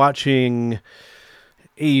 watching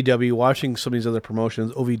AEW, watching some of these other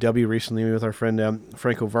promotions, OVW recently with our friend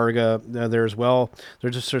Franco Varga there as well.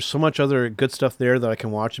 There's so much other good stuff there that I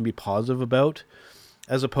can watch and be positive about,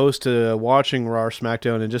 as opposed to watching Raw or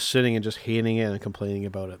SmackDown and just sitting and just hating it and complaining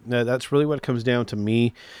about it. Now, that's really what it comes down to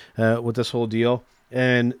me with this whole deal.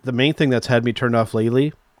 And the main thing that's had me turned off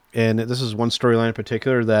lately, and this is one storyline in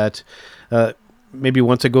particular that maybe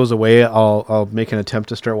once it goes away, I'll make an attempt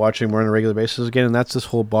to start watching more on a regular basis again, and that's this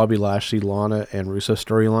whole Bobby Lashley, Lana, and Rusev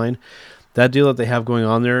storyline. That deal that they have going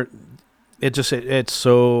on there, it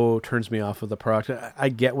so turns me off of the product. I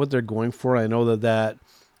get what they're going for. I know that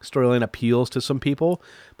storyline appeals to some people,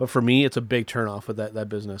 but for me, it's a big turnoff with that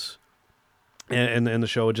business. And the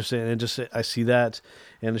show, I see that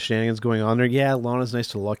and the shenanigans going on there. Yeah, Lana's nice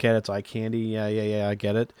to look at. It's eye candy. Yeah, I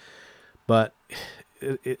get it. But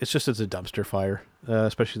it's a dumpster fire,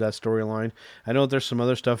 especially that storyline. I know there's some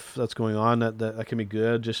other stuff that's going on that can be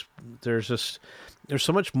good. There's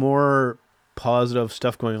so much more positive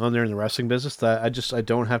stuff going on there in the wrestling business that I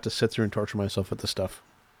don't have to sit through and torture myself with this stuff.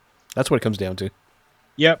 That's what it comes down to.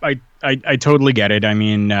 Yep, I totally get it. I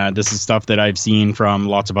mean, this is stuff that I've seen from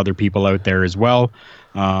lots of other people out there as well.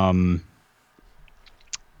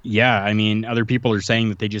 Yeah, I mean, other people are saying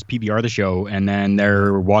that they just PBR the show and then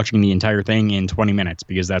they're watching the entire thing in 20 minutes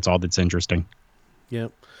because that's all that's interesting. Yeah.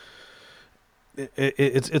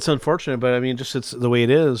 It's unfortunate, but I mean, just it's the way it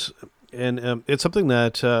is. And it's something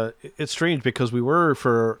that it's strange because we were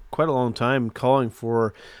for quite a long time calling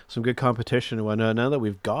for some good competition and whatnot. Now that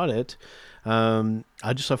we've got it, I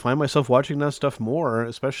find myself watching that stuff more,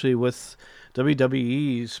 especially with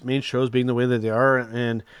WWE's main shows being the way that they are.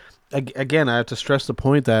 And again, I have to stress the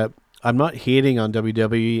point that I'm not hating on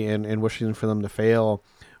WWE and wishing for them to fail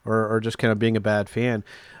or just kind of being a bad fan.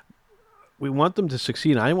 We want them to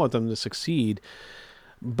succeed. I want them to succeed.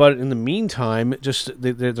 But in the meantime, just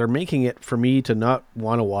they're making it for me to not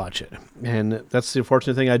want to watch it. And that's the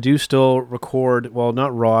unfortunate thing. I do still record, well,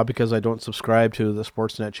 not Raw because I don't subscribe to the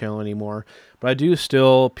Sportsnet channel anymore, but I do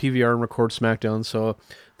still PVR and record SmackDown, so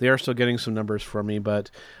they are still getting some numbers from me.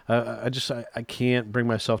 But I can't bring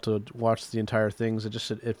myself to watch the entire things.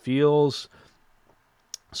 It feels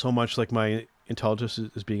so much like my intelligence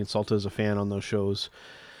is being insulted as a fan on those shows.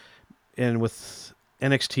 And with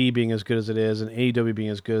NXT being as good as it is, and AEW being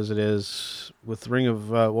as good as it is, with Ring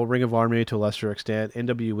of Honor maybe to a lesser extent,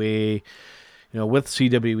 NWA, with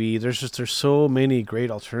CWE, there's so many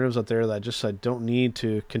great alternatives out there that I don't need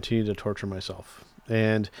to continue to torture myself.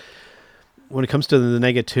 And when it comes to the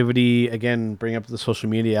negativity, again, bring up the social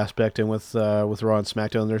media aspect, and with Raw and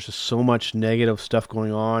SmackDown, there's just so much negative stuff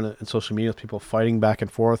going on in social media with people fighting back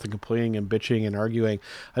and forth and complaining and bitching and arguing.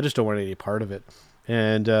 I just don't want any part of it.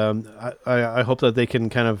 And I hope that they can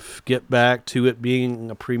kind of get back to it being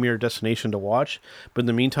a premier destination to watch. But in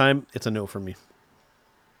the meantime, it's a no for me.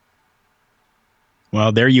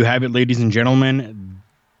 Well, there you have it, ladies and gentlemen.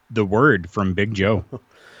 The word from Big Joe.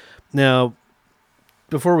 Now,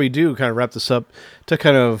 before we do kind of wrap this up, to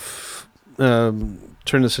kind of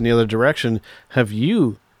turn this in the other direction, have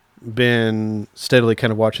you been steadily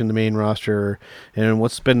kind of watching the main roster? And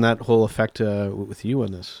what's been that whole effect with you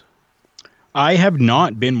on this? I have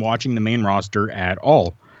not been watching the main roster at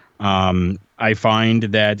all. I find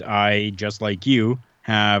that I, just like you,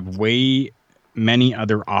 have way many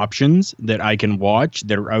other options that I can watch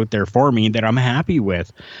that are out there for me that I'm happy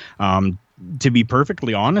with. To be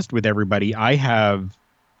perfectly honest with everybody, I have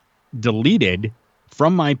deleted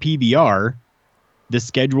from my PVR the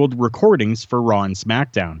scheduled recordings for Raw and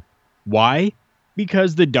SmackDown. Why?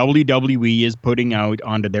 Because the WWE is putting out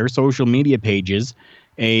onto their social media pages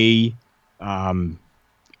a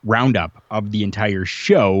roundup of the entire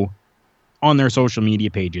show on their social media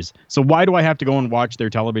pages. So why do I have to go and watch their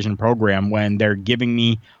television program when they're giving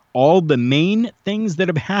me all the main things that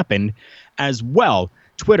have happened as well?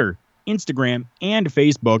 Twitter, Instagram, and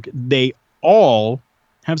Facebook, they all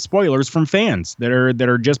have spoilers from fans that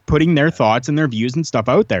are just putting their thoughts and their views and stuff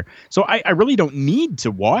out there. So I really don't need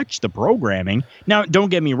to watch the programming. Now,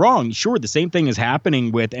 don't get me wrong. Sure, the same thing is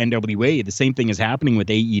happening with NWA. The same thing is happening with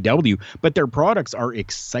AEW. But their products are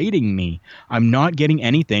exciting me. I'm not getting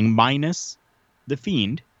anything minus The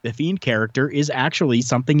Fiend. The Fiend character is actually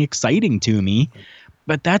something exciting to me.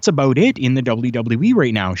 But that's about it in the WWE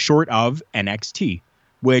right now, short of NXT,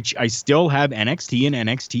 which I still have NXT and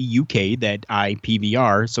NXT UK that I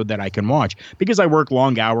PVR so that I can watch because I work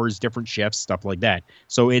long hours, different shifts, stuff like that.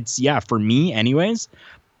 So it's, for me anyways,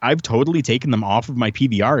 I've totally taken them off of my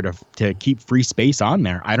PVR to keep free space on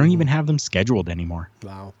there. I don't even have them scheduled anymore.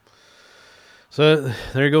 Wow. So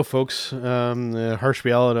there you go, folks. The harsh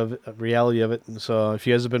reality of it. So if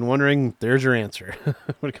you guys have been wondering, there's your answer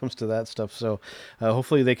when it comes to that stuff. So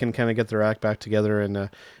hopefully they can kind of get their act back together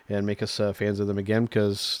and make us fans of them again.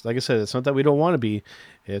 Because, like I said, it's not that we don't want to be.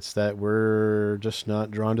 It's that we're just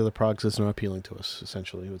not drawn to the products. It's not appealing to us,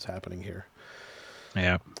 essentially, what's happening here.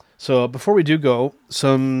 Yeah. So before we do go,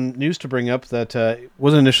 some news to bring up that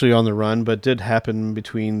wasn't initially on the run, but did happen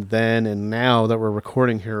between then and now that we're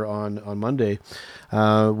recording here on Monday.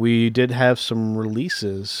 We did have some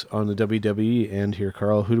releases on the WWE end here.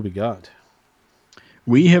 Carl, who do we got?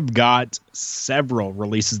 We have got several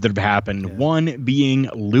releases that have happened. Yeah. One being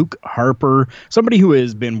Luke Harper, somebody who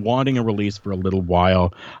has been wanting a release for a little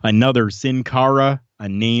while. Another, Sin Cara, a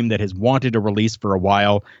name that has wanted a release for a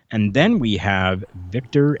while. And then we have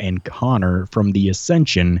Victor and Connor from the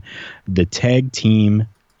Ascension. The tag team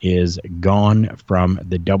is gone from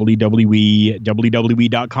the WWE.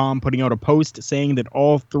 WWE.com putting out a post saying that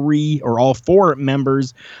all four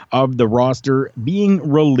members of the roster being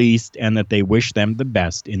released and that they wish them the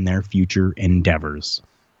best in their future endeavors.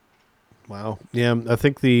 Wow. Yeah, I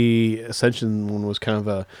think the Ascension one was kind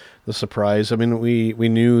of the surprise. I mean, we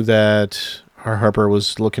knew that Harper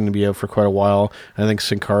was looking to be out for quite a while. I think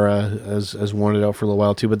Sin Cara has wanted out for a little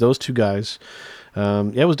while too. But those two guys,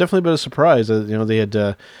 it was definitely a bit of a surprise. They had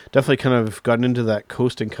definitely kind of gotten into that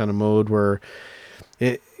coasting kind of mode where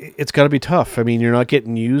it's got to be tough. I mean, you're not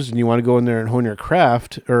getting used, and you want to go in there and hone your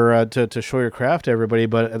craft, or to show your craft to everybody.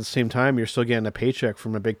 But at the same time, you're still getting a paycheck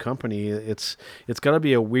from a big company. It's got to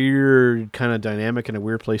be a weird kind of dynamic and a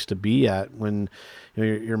weird place to be at when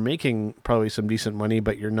you're making probably some decent money,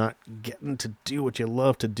 but you're not getting to do what you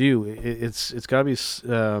love to do. It's got to be as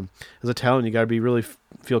a talent, you got to be really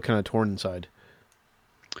feel kind of torn inside.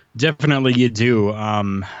 Definitely, you do.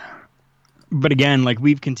 But again, like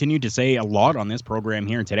we've continued to say a lot on this program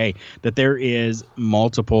here today, that there is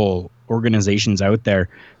multiple organizations out there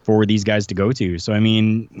for these guys to go to. So, I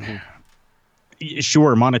mean,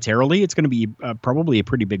 sure, monetarily, it's going to be probably a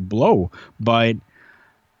pretty big blow, but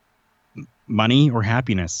money or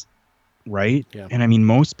happiness, right? Yeah. And I mean,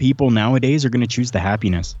 most people nowadays are going to choose the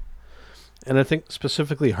happiness. And I think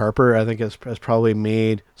specifically Harper, I think has probably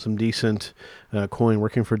made some decent coin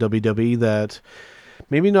working for WWE that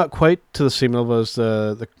maybe not quite to the same level as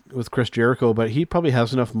with Chris Jericho, but he probably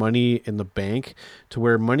has enough money in the bank to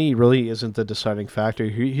where money really isn't the deciding factor.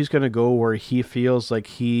 He's going to go where he feels like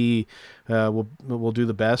he will do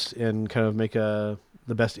the best and kind of make the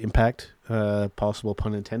best impact possible,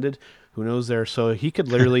 pun intended. Who knows there? So he could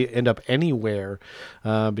literally end up anywhere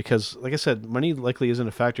because, like I said, money likely isn't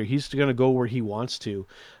a factor. He's going to go where he wants to.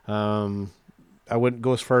 I wouldn't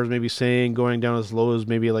go as far as maybe saying going down as low as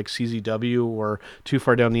maybe like CZW or too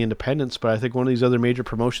far down the independents, but I think one of these other major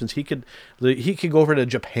promotions, he could go over to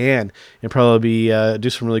Japan and probably do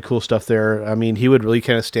some really cool stuff there. I mean, he would really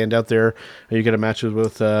kind of stand out there. You get a match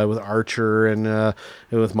with Archer and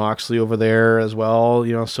with Moxley over there as well.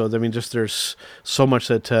 So I mean, just there's so much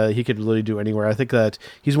that he could really do anywhere. I think that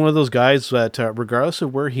he's one of those guys that regardless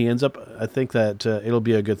of where he ends up, I think that it'll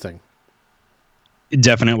be a good thing.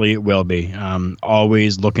 Definitely it will be.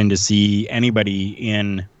 Always looking to see anybody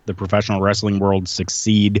in the professional wrestling world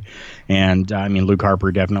succeed. And I mean, Luke Harper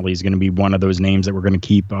definitely is going to be one of those names that we're going to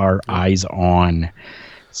keep our eyes on.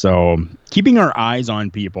 So keeping our eyes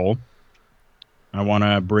on people, I want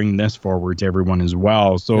to bring this forward to everyone as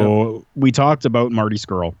well. So we talked about Marty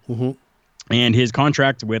Scurll, and his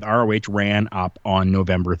contract with ROH ran up on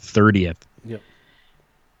November 30th. Yep.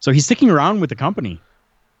 So he's sticking around with the company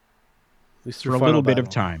for a little bit battle. of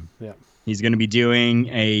time. Yeah. He's going to be doing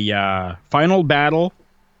a final battle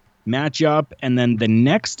matchup and then the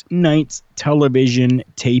next night's television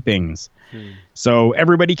tapings. So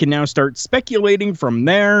everybody can now start speculating from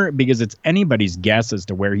there because it's anybody's guess as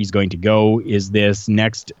to where he's going to go. Is this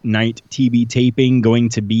next night TV taping going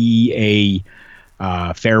to be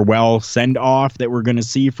a farewell send-off that we're going to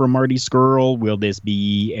see from Marty Scurll? Will this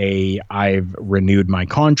be a I've renewed my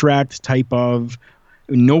contract type of?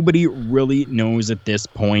 Nobody really knows at this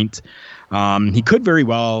point. He could very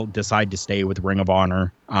well decide to stay with Ring of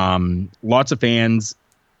Honor. Lots of fans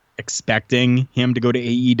expecting him to go to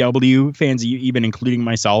AEW. Fans, even including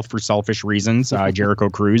myself, for selfish reasons. Jericho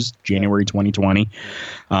Cruise, January 2020.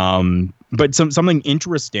 But something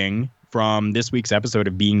interesting from this week's episode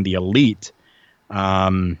of Being the Elite.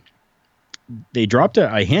 They dropped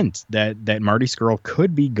a hint that Marty Scurll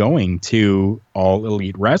could be going to All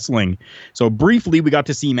Elite Wrestling. So briefly, we got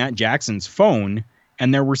to see Matt Jackson's phone,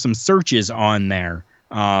 and there were some searches on there.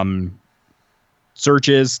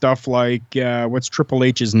 Searches, stuff like what's Triple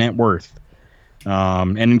H's net worth?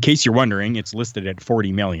 And in case you're wondering, it's listed at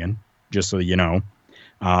 $40 million, just so you know.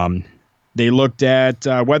 They looked at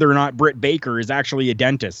whether or not Britt Baker is actually a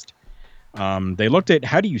dentist. They looked at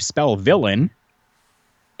how do you spell villain?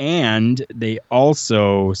 And they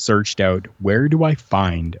also searched out, where do I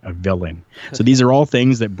find a villain? So these are all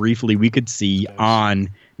things that briefly we could see on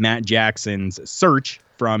Matt Jackson's search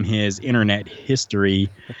from his internet history.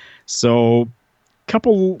 So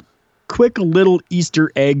couple quick little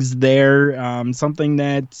Easter eggs there. Something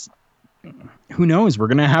that, who knows, we're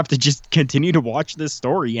going to have to just continue to watch this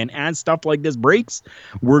story. And as stuff like this breaks,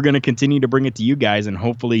 we're going to continue to bring it to you guys. And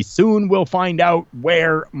hopefully soon we'll find out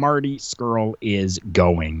where Marty Scurll is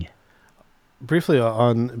going. Briefly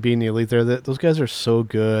on Being the Elite there, those guys are so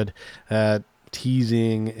good at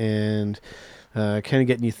teasing and kind of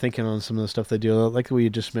getting you thinking on some of the stuff they do. Like what you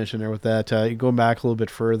just mentioned there with that. Going back a little bit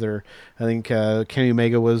further, I think Kenny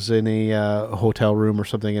Omega was in a hotel room or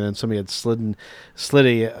something, and then somebody had slid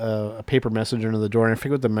a paper message under the door, and I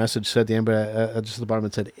forget what the message said at the end, but just at the bottom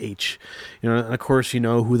it said H. And of course,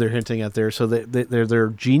 who they're hinting at there. So they're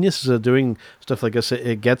geniuses at doing stuff like this.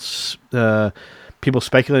 It gets people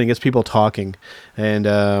speculating, it gets people talking,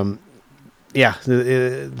 and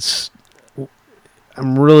it's.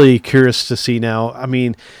 I'm really curious to see now. I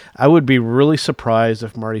mean, I would be really surprised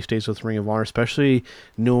if Marty stays with Ring of Honor, especially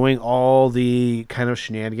knowing all the kind of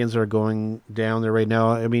shenanigans that are going down there right now.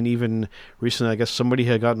 I mean, even recently, I guess somebody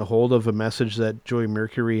had gotten a hold of a message that Joey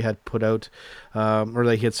Mercury had put out, or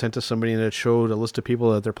that he had sent to somebody, and it showed a list of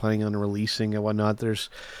people that they're planning on releasing and whatnot. There's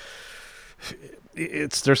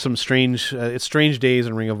some strange it's strange days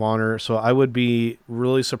in Ring of Honor, so I would be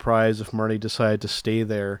really surprised if Marty decided to stay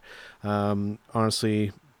there,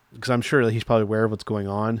 honestly, because I'm sure that he's probably aware of what's going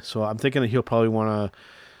on. So I'm thinking that he'll probably want to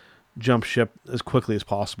jump ship as quickly as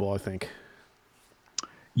possible, I think.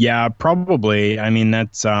 Yeah, probably. I mean,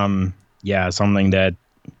 that's something that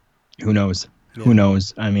who knows.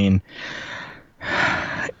 I mean,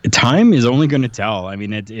 time is only going to tell. I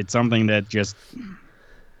mean, it's something that just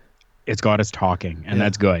it's got us talking, and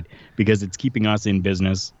that's good, because it's keeping us in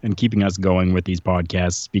business and keeping us going with these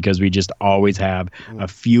podcasts, because we just always have a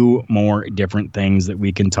few more different things that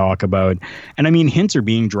we can talk about. And I mean, hints are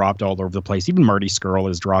being dropped all over the place. Even Marty Scurll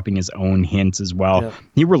is dropping his own hints as well. Yeah.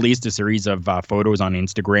 He released a series of photos on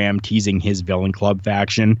Instagram teasing his Villain Club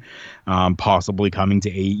faction, possibly coming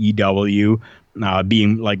to AEW.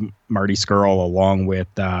 Being like Marty Scurll, along with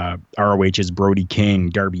ROH's Brody King,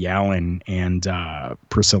 Darby Allin, and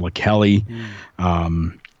Priscilla Kelly.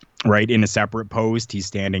 Right, in a separate post, he's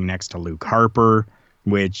standing next to Luke Harper,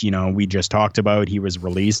 which, we just talked about. He was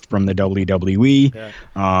released from the WWE.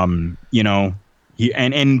 Yeah. He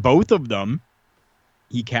and both of them,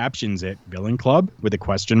 he captions it Villain Club with a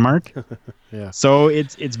question mark. Yeah. So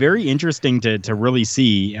it's very interesting to really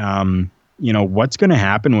see what's going to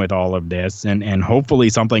happen with all of this, and hopefully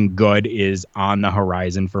something good is on the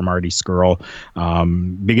horizon for Marty Scurll,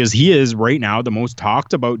 because he is right now the most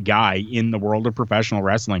talked about guy in the world of professional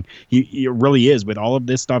wrestling. He really is, with all of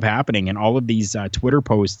this stuff happening and all of these Twitter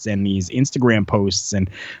posts and these Instagram posts and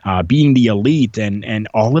being the elite and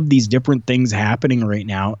all of these different things happening right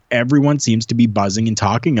now. Everyone seems to be buzzing and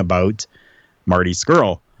talking about Marty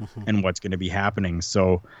Scurll and what's going to be happening.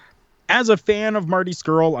 So, as a fan of Marty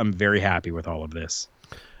Scurll, I'm very happy with all of this.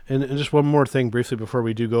 And just one more thing briefly before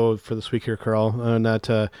we do go for this week here, Carl, and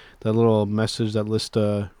that little message, that list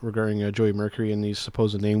regarding Joey Mercury and these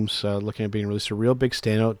supposed names looking at being released, a real big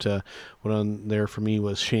standout one on there for me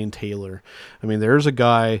was Shane Taylor. I mean, there's a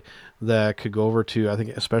guy that could go over to, I think,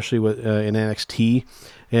 especially with in NXT,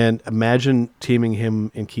 and imagine teaming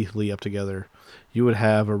him and Keith Lee up together. You would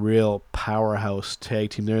have a real powerhouse tag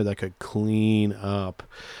team there that could clean up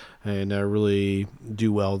and really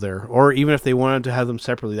do well there. Or even if they wanted to have them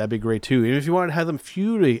separately, that'd be great too. Even if you wanted to have them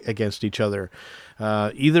feud against each other,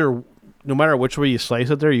 no matter which way you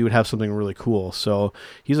slice it there, you would have something really cool. So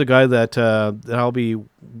he's a guy that I'll be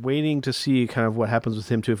waiting to see kind of what happens with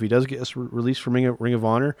him too. If he does get released from Ring of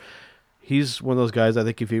Honor, he's one of those guys, I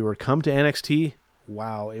think if he were to come to NXT,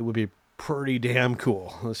 wow, it would be pretty damn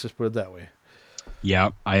cool. Let's just put it that way.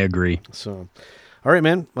 Yeah, I agree. So, all right,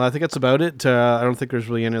 man. Well, I think that's about it. I don't think there's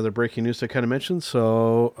really any other breaking news to kind of mention,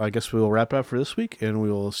 so I guess we'll wrap up for this week, and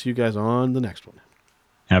we will see you guys on the next one.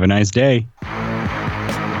 Have a nice day.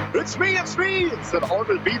 It's me. It's an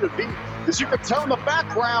honor to be the beat. As you can tell in the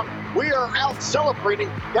background, we are out celebrating.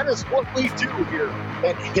 That is what we do here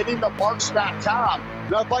at HittingTheMarks.com.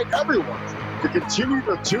 And I invite everyone to continue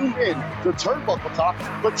to tune in to Turnbuckle Talk,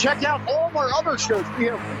 but check out all of our other shows. We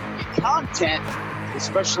have weekly content,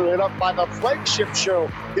 especially lit up by the flagship show,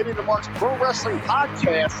 Hitting the Marks Pro Wrestling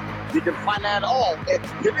Podcast. You can find that all at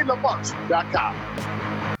HittingTheMarks.com.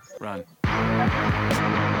 Run.